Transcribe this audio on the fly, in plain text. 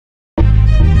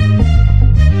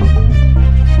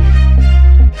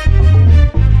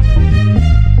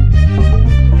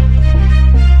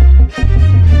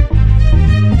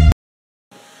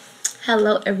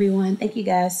Hello everyone. Thank you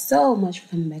guys so much for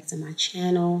coming back to my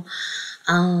channel.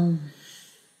 I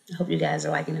hope you guys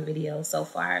are liking the video so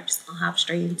far. I'm just gonna hop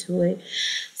straight into it.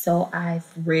 So I've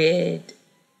read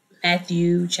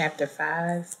Matthew chapter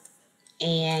 5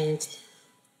 and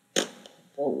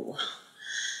whoa,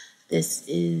 this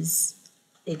is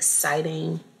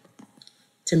exciting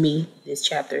to me. This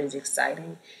chapter is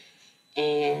exciting.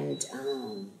 And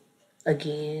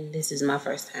again, this is my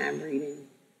first time reading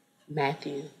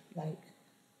Matthew, like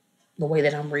the way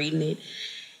that I'm reading it.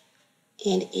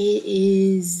 And it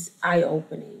is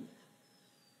eye-opening.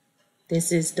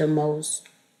 This is the most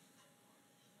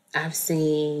I've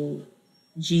seen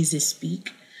Jesus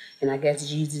speak. And I guess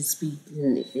Jesus speaks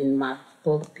in my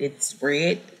book. It's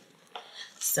red.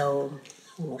 So,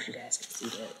 I don't know if you guys can see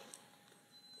that.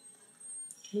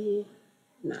 Okay.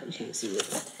 No, you can't see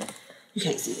it. You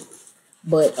can't see it.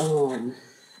 But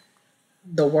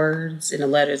the words and the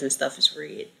letters and stuff is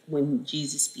red when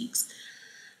Jesus speaks.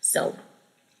 So,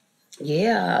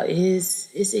 yeah,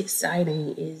 it's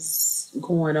exciting. It's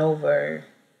going over,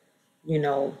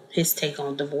 his take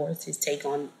on divorce, his take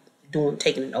on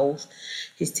taking an oath,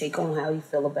 his take on how he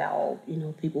feel about,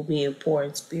 people being poor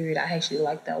in spirit. I actually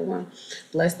like that one.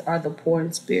 Blessed are the poor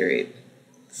in spirit,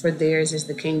 for theirs is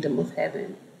the kingdom of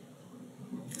heaven.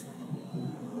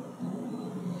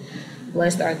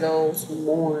 Blessed are those who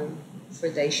mourn, for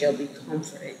they shall be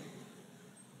comforted.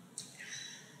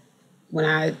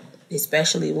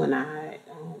 Especially when I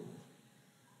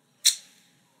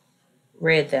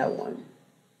read that one,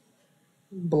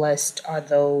 blessed are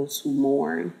those who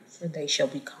mourn, for they shall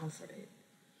be comforted.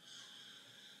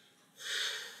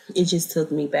 It just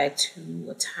took me back to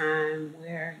a time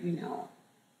where,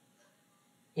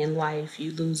 in life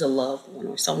you lose a loved one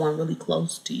or someone really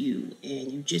close to you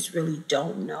and you just really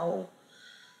don't know,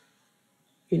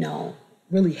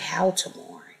 really how to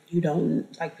mourn.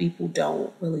 People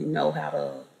don't really know how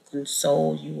to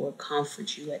console you or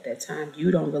comfort you at that time.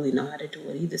 You don't really know how to do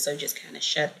it either, so just kind of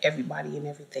shut everybody and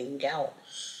everything out.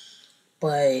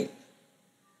 But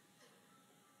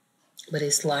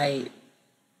it's like,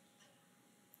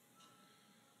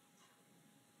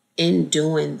 in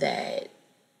doing that,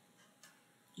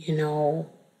 you're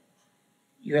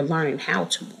learning how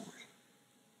to mourn.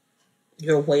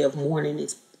 Your way of mourning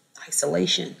is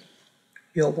isolation.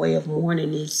 Your way of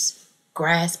mourning is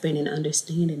grasping and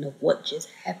understanding of what just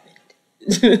happened.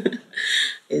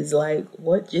 It's like,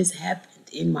 what just happened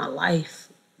in my life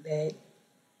that,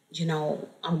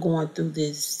 I'm going through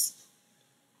this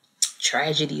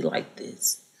tragedy like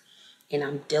this and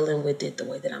I'm dealing with it the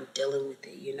way that I'm dealing with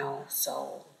it,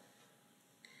 So,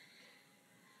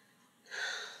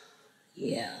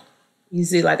 yeah. You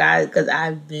see, because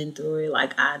I've been through it,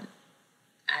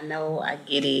 I know, I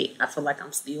get it. I feel like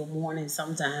I'm still mourning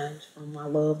sometimes from my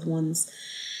loved ones.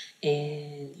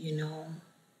 And,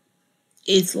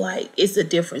 it's like, it's a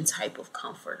different type of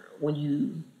comfort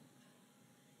when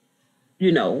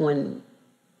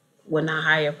when a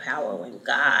higher power, when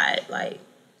God,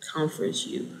 comforts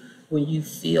you, when you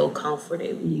feel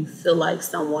comforted, when you feel like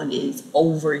someone is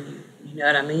over you. You know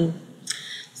what I mean?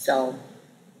 So,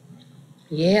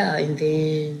 yeah, and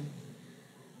then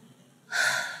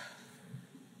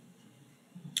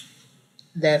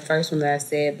that first one that I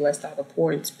said, blessed are the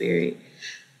poor in spirit.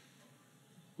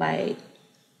 Like,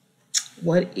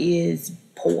 what is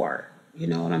poor? You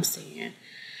know what I'm saying?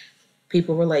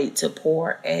 People relate to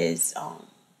poor as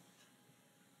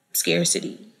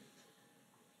scarcity.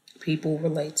 People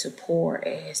relate to poor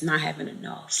as not having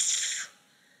enough.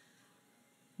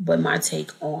 But my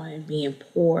take on being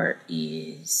poor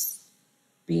is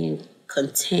being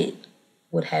content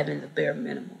with having the bare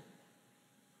minimum.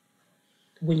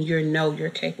 When you're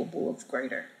capable of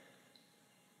greater.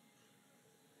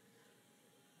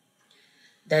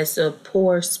 That's a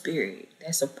poor spirit.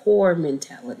 That's a poor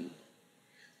mentality.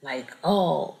 Like,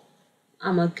 oh,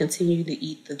 I'm going to continue to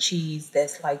eat the cheese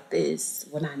that's like this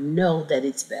when I know that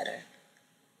it's better.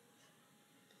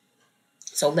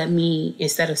 So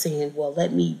instead of saying, well,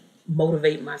 let me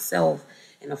motivate myself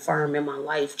and affirm in my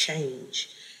life change.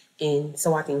 And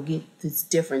so I can get this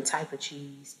different type of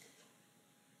cheese.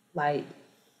 Like,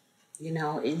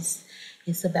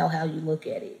 it's about how you look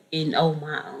at it. And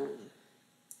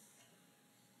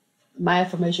my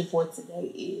affirmation for today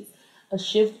is a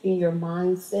shift in your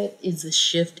mindset is a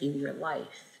shift in your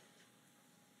life.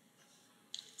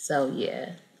 So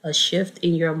yeah, a shift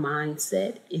in your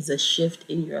mindset is a shift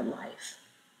in your life.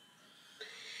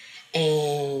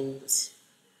 And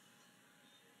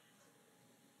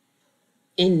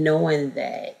in knowing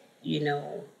that,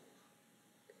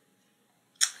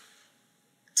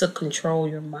 to control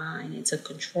your mind and to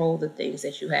control the things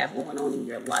that you have going on in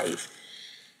your life.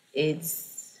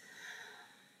 It's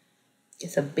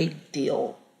a big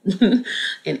deal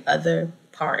in other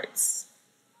parts,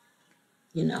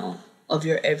 of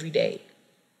your everyday.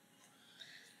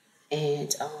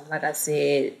 And like I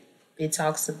said, it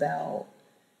talks about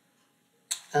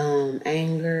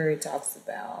anger, it talks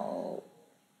about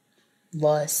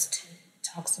lust, it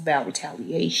talks about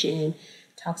retaliation,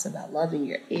 it talks about loving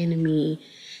your enemy,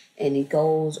 and it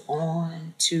goes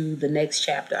on to the next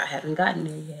chapter. I haven't gotten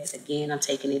there yet. Again, I'm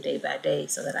taking it day by day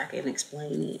so that I can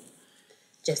explain it.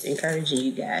 Just encouraging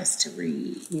you guys to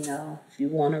read, if you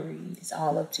want to read, it's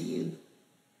all up to you.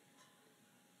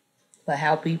 But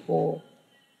how people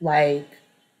and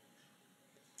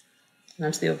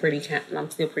I'm still pretty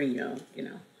young,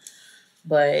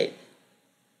 but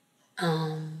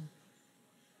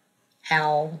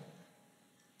how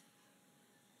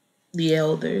the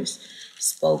elders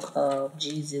spoke of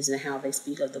Jesus and how they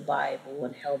speak of the Bible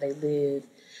and how they live,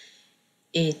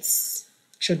 it's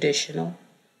traditional.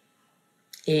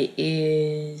 It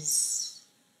is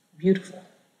beautiful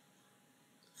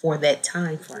for that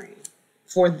time frame,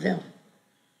 for them.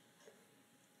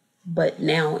 But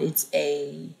now it's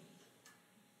a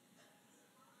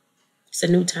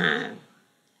new time.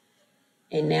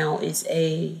 And now it's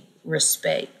a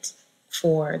respect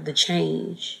for the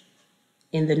change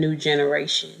in the new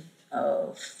generation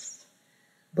of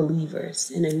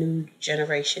believers, in a new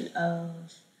generation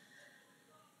of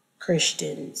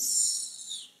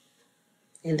Christians,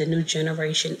 in the new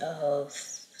generation of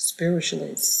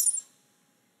spiritualists.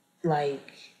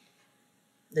 Like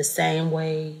the same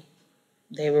way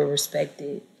they were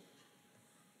respected,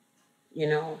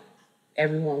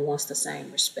 everyone wants the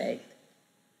same respect.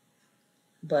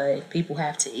 But people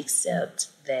have to accept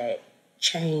that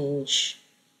change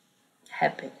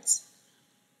happens.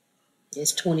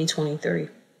 It's 2023.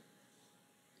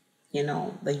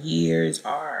 The years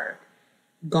are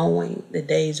going, the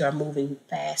days are moving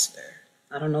faster.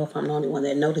 I don't know if I'm the only one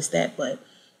that noticed that, but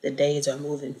the days are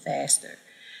moving faster.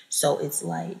 So it's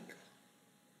like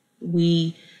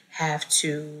we have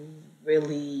to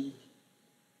really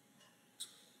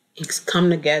come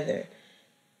together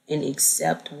and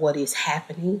accept what is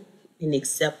happening and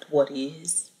accept what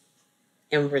is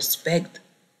and respect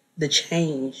the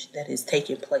change that is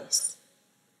taking place.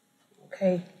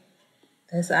 Okay?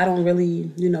 I don't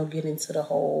really, get into the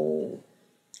whole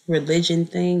religion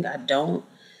thing. I don't.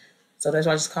 So that's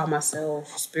why I just call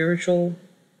myself spiritual.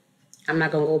 I'm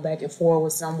not going to go back and forth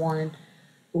with someone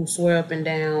who swear up and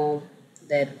down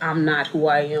that I'm not who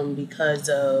I am because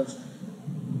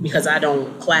I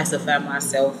don't classify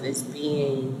myself as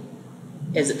being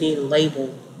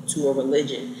labeled to a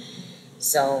religion.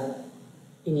 So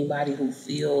anybody who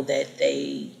feel that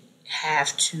they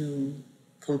have to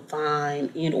confine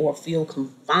in or feel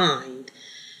confined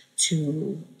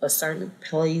to a certain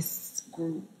place,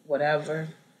 group, whatever,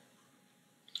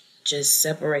 just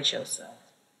separate yourself.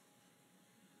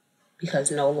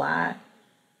 Because no lie,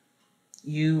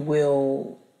 you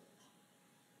will,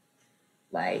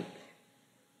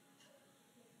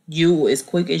 you, as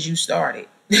quick as you started,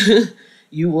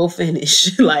 you will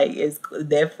finish. It's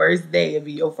that first day, it'll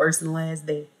be your first and last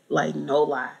day. No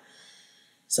lie.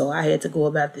 So I had to go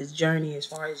about this journey as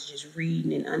far as just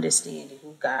reading and understanding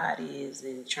who God is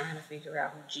and trying to figure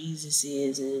out who Jesus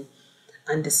is and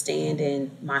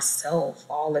understanding myself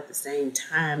all at the same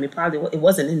time. It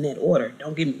wasn't in that order,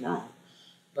 don't get me wrong.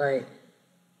 But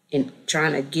in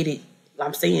trying to get it,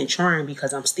 I'm saying trying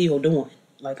because I'm still doing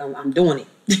it. I'm doing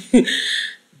it.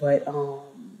 But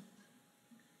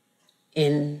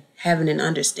in having an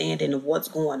understanding of what's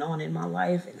going on in my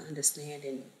life and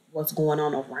understanding what's going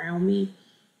on around me,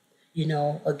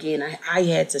 again, I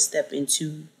had to step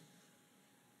into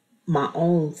my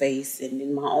own face and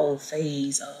in my own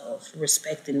phase of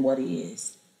respecting what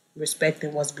is,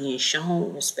 respecting what's being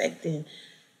shown, respecting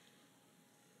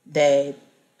that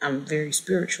I'm very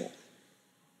spiritual.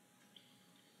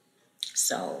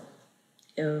 So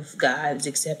if God's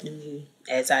accepting me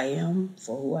as I am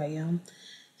for who I am,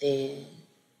 then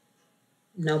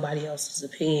nobody else's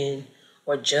opinion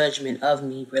or judgment of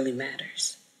me really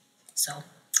matters. So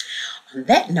on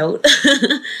that note,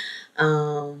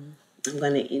 I'm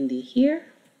going to end it here.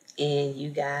 And you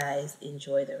guys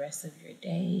enjoy the rest of your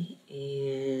day.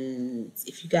 And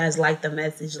if you guys like the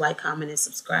message, like, comment, and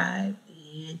subscribe.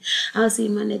 And I'll see you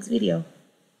in my next video.